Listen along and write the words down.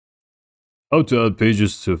How to add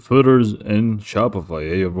pages to footers in Shopify.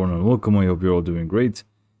 Hey everyone and welcome, I hope you're all doing great.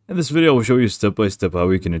 In this video I will show you step by step how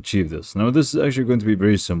we can achieve this. Now this is actually going to be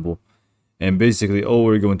very simple, and basically all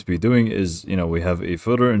we're going to be doing is, we have a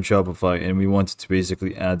footer in Shopify and we want to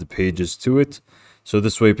basically add pages to it. So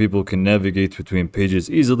this way people can navigate between pages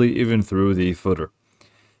easily even through the footer.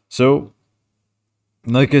 So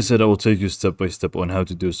like I said, I will take you step by step on how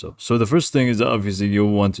to do so. So the first thing is that obviously you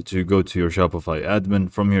want to go to your Shopify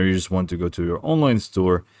admin. From here, you just want to go to your online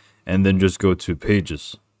store and then just go to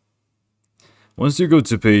pages. Once you go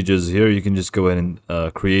to pages here, you can just go ahead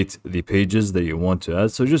and create the pages that you want to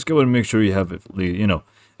add. So just go ahead and make sure you have,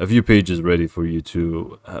 a few pages ready for you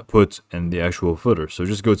to put in the actual footer. So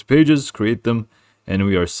just go to pages, create them, and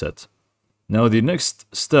we are set. Now the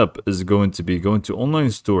next step is going to be going to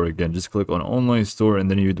online store again. Just click on online store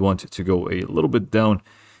and then you'd want to go a little bit down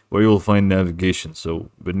where you will find navigation. So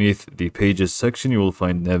beneath the pages section, you will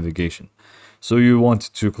find navigation. So you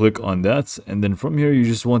want to click on that, and then from here you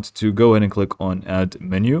just want to go ahead and click on add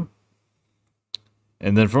menu.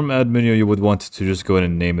 And then from add menu you would want to just go ahead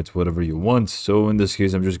and name it whatever you want. So in this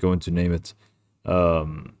case I'm just going to name it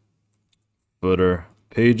footer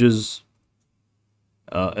pages.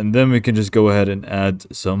 And then we can just go ahead and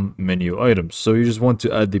add some menu items. So you just want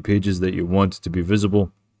to add the pages that you want to be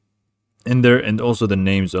visible in there and also the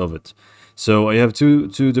names of it. So I have two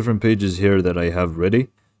different pages here that I have ready,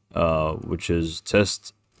 which is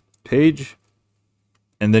test page.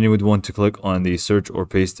 And then you would want to click on the search or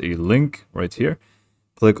paste a link right here.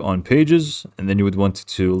 Click on pages, and then you would want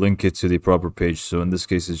to link it to the proper page. So in this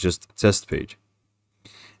case, it's just test page.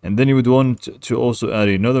 And then you would want to also add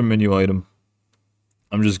another menu item.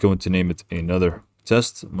 I'm just going to name it another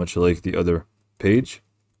test, much like the other page.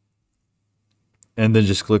 And then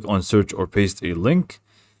just click on search or paste a link.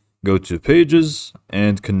 Go to pages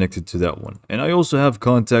and connect it to that one. And I also have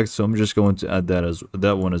contact, so I'm just going to add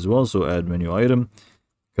that one as well. So add menu item,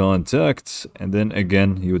 contact, and then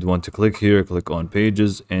again, you would want to click here, click on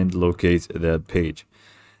pages and locate that page.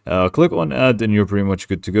 Click on add and you're pretty much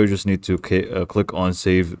good to go. You just need to click on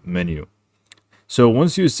save menu. So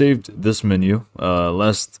once you saved this menu,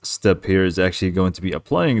 last step here is actually going to be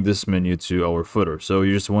applying this menu to our footer. So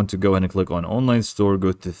you just want to go ahead and click on online store,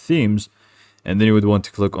 go to themes, and then you would want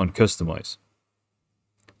to click on customize.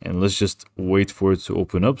 And let's just wait for it to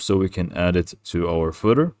open up so we can add it to our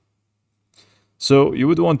footer. So you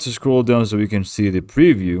would want to scroll down so we can see the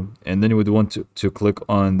preview, and then you would want to click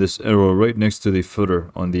on this arrow right next to the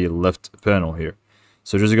footer on the left panel here.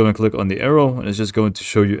 So just go and click on the arrow and it's just going to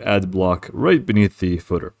show you add block right beneath the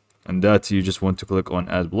footer. And that you just want to click on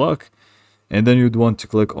add block, and then you'd want to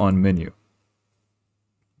click on menu.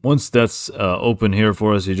 Once that's open here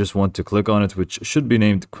for us, you just want to click on it, which should be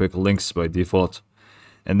named quick links by default.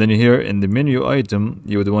 And then here in the menu item,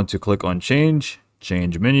 you would want to click on change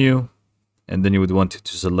menu, and then you would want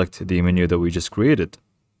to select the menu that we just created.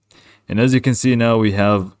 And as you can see now, we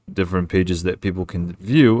have different pages that people can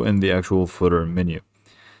view in the actual footer menu.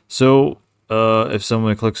 So if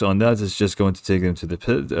someone clicks on that, it's just going to take them to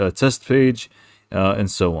the test page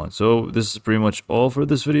and so on. So this is pretty much all for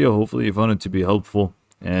this video. Hopefully you found it to be helpful,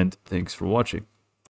 and thanks for watching.